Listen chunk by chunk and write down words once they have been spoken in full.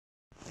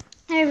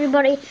Hey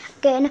everybody,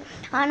 again,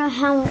 I don't know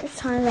how much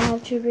time I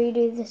have to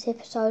redo this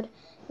episode,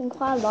 it's been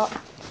quite a lot,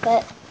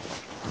 but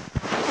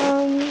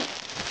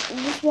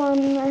this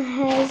one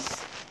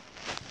has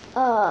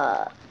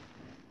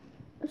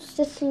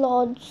Sith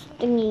Lord's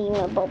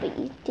bobby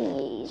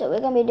thingy, so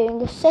we're going to be doing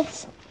the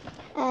Sith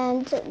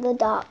and the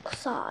dark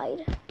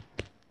side.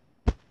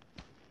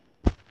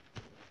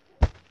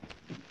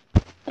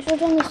 I should have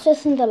done the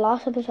Sith in the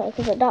last episode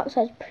because the dark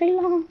side's pretty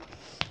long.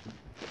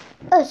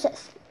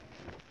 Sith.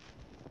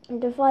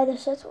 Defy the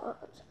Sith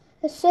worlds.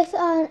 The Sith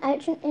are an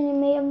ancient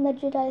enemy of the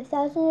Jedi.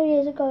 Thousands of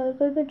years ago, a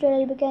group of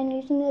Jedi began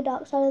using the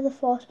dark side of the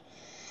Force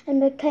and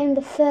became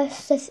the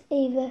first Sith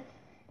ever.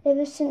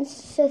 Ever since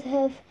the Sith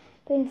have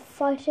been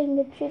fighting,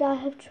 the Jedi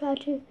have tried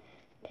to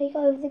take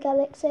over the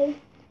galaxy.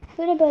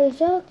 Led by the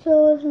Dark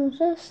Lords and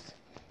Sith,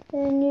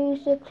 then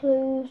use the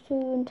clues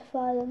to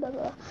defy the blah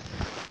blah.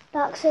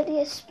 Dark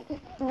Sidious.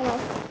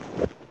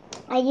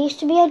 I used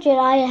to be a Jedi.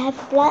 I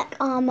have black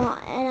armor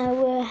and I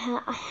wear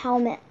a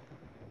helmet.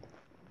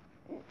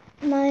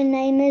 My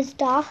name is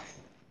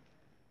Darth.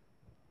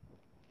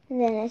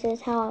 And then it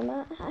says how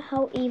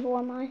evil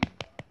am I?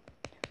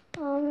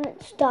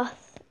 It's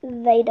Darth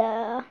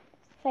Vader.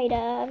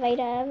 Vader.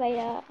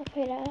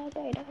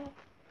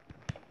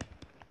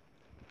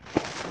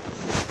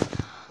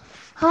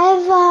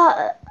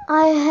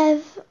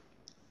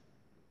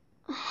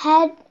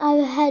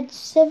 I've had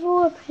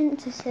several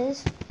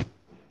apprentices.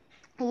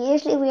 I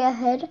usually wear a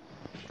hood.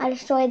 I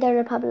destroy the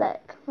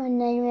Republic. My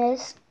name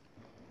is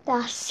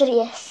Darth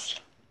Sidious.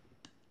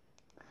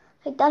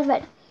 Like Darth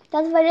Vader.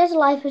 Darth Vader's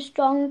life is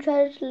strong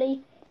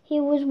tragedy.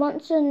 He was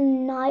once a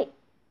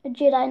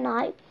Jedi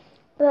Knight,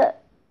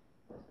 but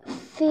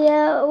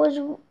fear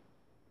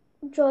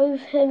drove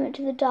him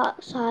to the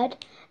dark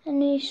side,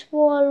 and he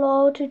swore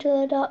loyalty to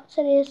the Dark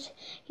Sidious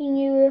he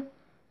knew,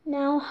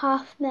 now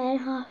half man,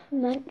 half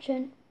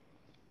mansion.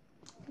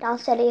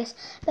 Darth Sidious,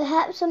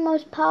 perhaps the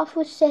most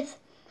powerful Sith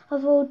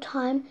of all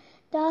time.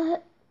 Darth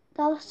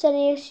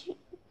Sidious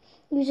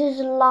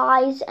uses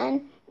lies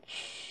and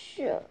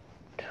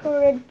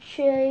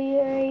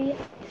treachery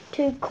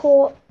to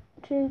cause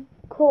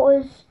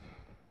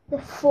the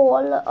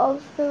fall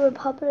of the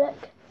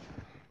Republic.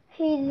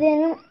 He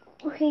then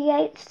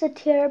creates the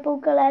terrible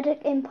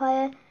Galactic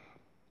Empire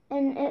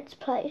in its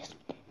place.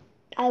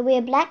 I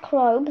wear black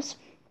robes.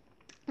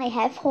 I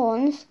have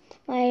horns.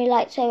 My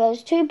lightsaber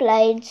has 2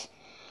 blades.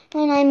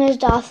 My name is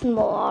Darth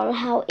Maul.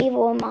 How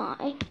evil am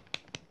I?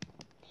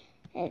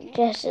 It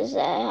just is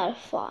there out of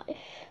 5.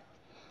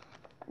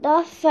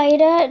 Darth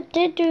Vader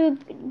did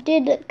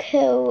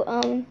kill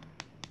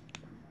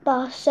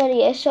Darth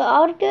Sidious, so I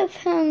would give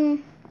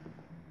him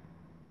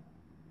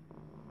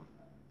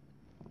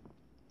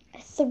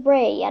a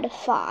 3 out of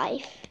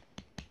 5.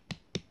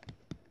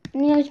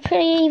 He's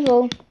pretty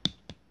evil.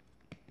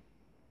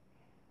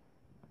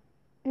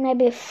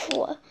 Maybe a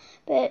 4,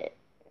 but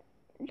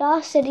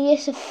Darth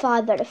Sidious a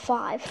 5 out of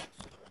 5.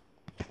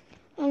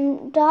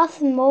 And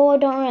Darth Maul, I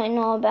don't really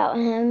know about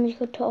him. You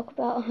could talk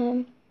about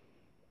him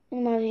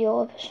in one of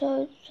your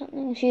episodes,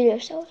 something you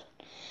yourself.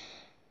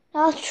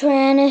 Darth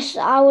Tyrannus,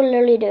 I would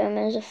literally do him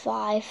as a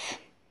 5,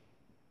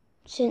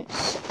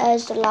 since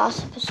as the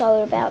last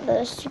episode about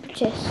the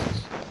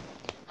Separatists.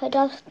 I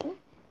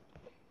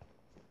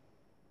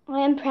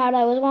am proud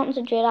I was once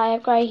a Jedi. I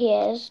have grey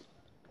hairs.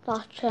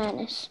 Darth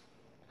Tyrannus.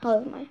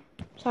 However,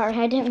 sorry,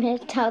 I didn't mean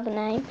to tell the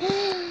name.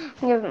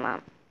 Never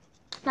mind.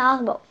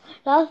 Darth Maul.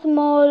 Darth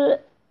Maul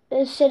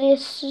is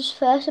Sidious's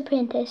first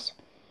apprentice.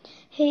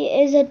 He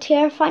is a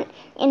terrifying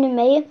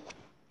enemy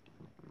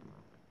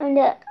and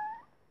an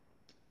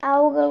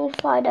Algal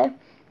fighter.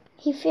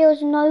 He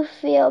feels no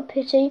fear,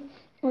 pity,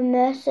 or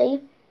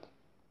mercy.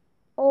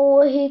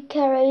 All he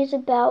carries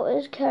about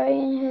is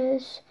carrying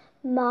his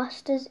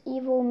master's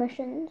evil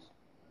missions.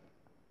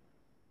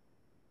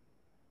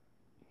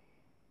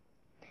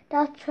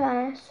 Darth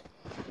Tyrannus.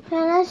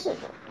 Tyrannus,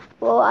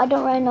 well, I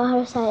don't really know how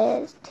to say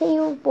it. It's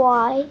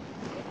Tyrannus.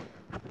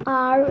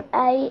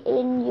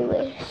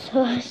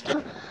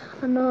 So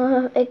I'm not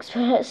an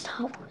expert at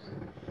Star Wars.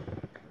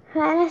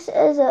 Tyrannus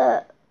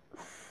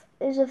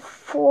is a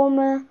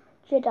former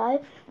Jedi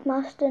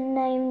master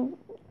named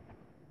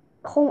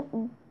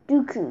Count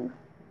Dooku.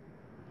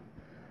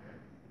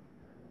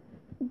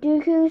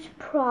 Dooku's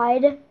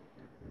pride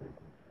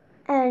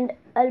and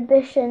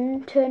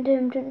ambition turned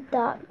him to the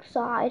dark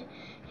side.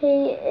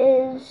 He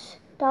is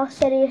Darth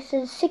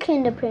Sidious's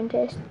 2nd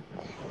apprentice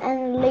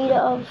and leader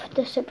of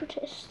the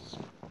Separatists.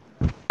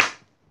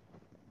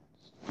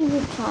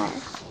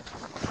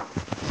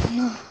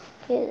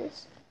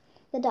 Here's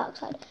the dark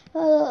side.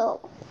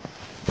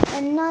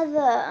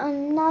 Another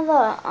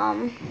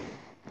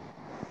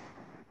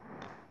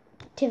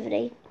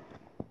activity.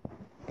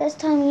 This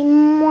time we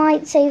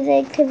might save the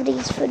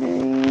activities for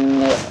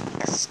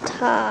next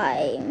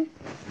time.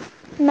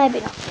 Maybe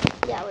not.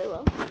 Yeah, we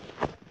will.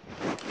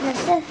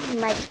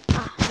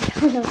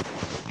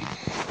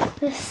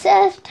 The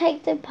Sith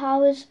take their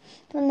powers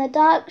from the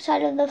dark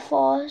side of the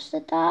Force.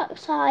 The dark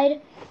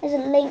side is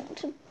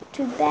linked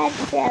to bad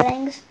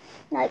feelings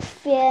like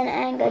fear and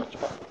anger.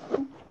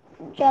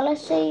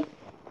 jealousy,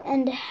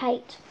 and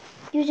hate.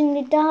 Using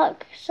the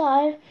dark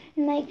side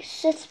makes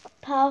Sith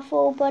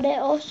powerful, but it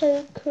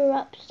also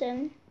corrupts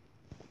them.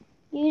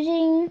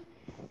 Using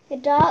the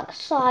dark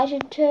side to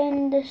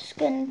turn the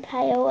skin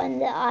pale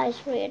and the eyes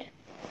red.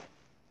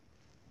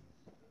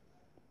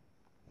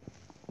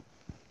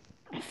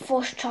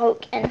 Force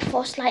choke and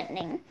force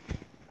lightning.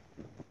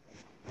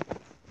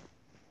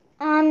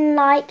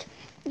 Unlike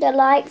the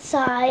light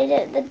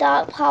side, the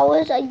dark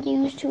powers are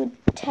used to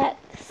attack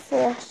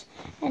force,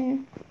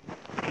 and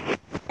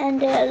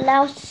it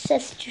allows the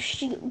Sith to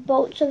shoot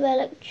bolts of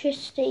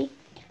electricity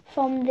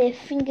from their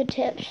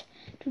fingertips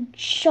to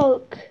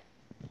choke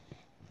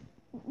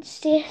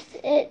Sith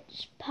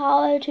its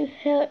power to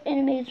hurt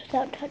enemies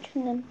without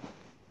touching them.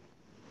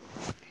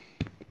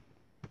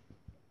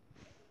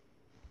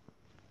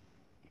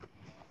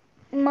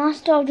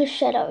 Master of the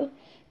Shadow.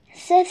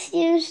 Sith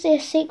use their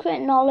secret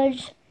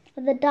knowledge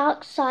of the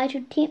dark side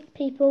to tempt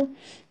people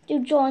to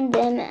join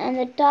them, and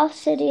the Darth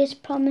Sidious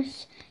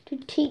promised to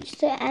teach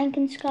the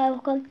Anakin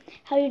Skywalker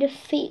how to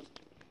defeat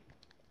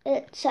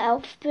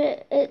itself,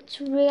 but it's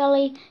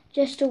really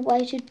just a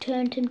way to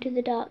turn him to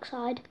the dark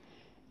side.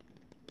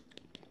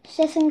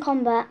 Sith in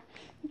combat.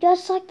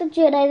 Just like the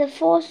Jedi, the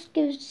Force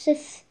gives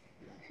Sith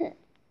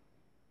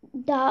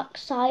dark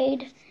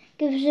side,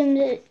 gives them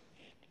the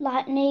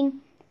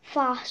lightning,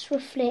 fast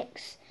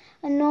reflex,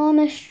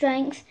 enormous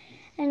strength,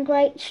 and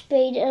great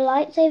speed. A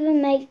lightsaber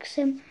makes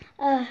him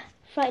a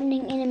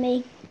frightening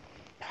enemy.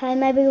 Okay,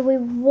 maybe we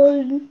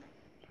would.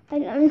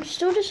 I'm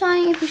still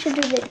deciding if we should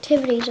do the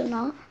activities or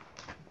not.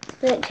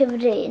 The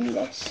activity in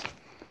this.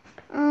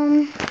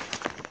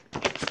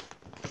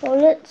 So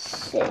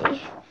let's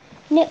see.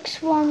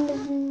 Next one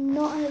does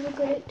not have a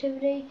good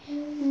activity.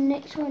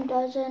 Next one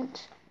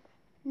doesn't.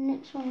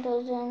 Next one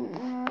doesn't.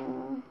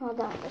 Oh,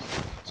 that was.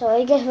 So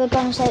I guess we're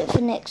gonna save it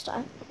for next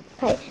time.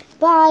 Okay,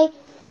 bye.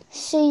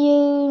 See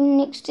you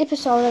next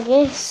episode, I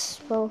guess.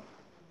 Well,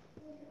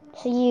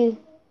 see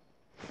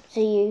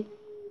you.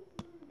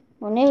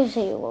 We'll never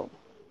see you. Well,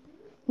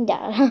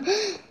 yeah.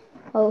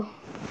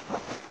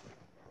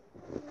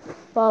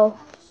 Well,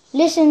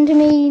 listen to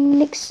me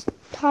next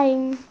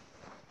time.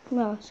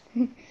 No, it's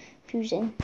confusing.